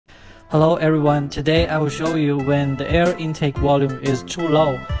Hello everyone, today I will show you when the air intake volume is too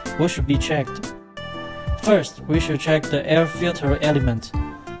low, what should be checked. First, we should check the air filter element.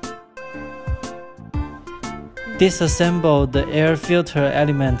 Disassemble the air filter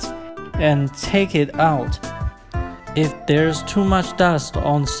element and take it out. If there's too much dust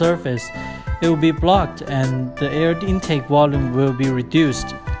on the surface, it will be blocked and the air intake volume will be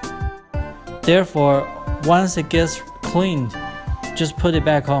reduced. Therefore, once it gets cleaned, just put it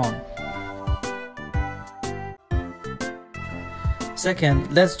back on.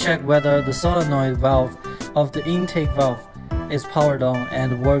 Second, let's check whether the solenoid valve of the intake valve is powered on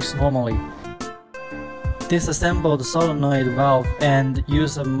and works normally. Disassemble the solenoid valve and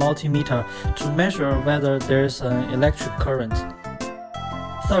use a multimeter to measure whether there is an electric current.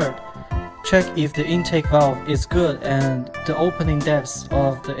 Third, check if the intake valve is good and the opening depth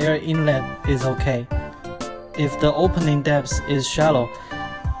of the air inlet is okay. If the opening depth is shallow,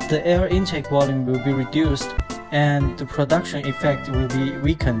 the air intake volume will be reduced and the production effect will be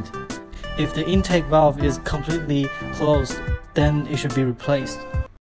weakened. If the intake valve is completely closed, then it should be replaced.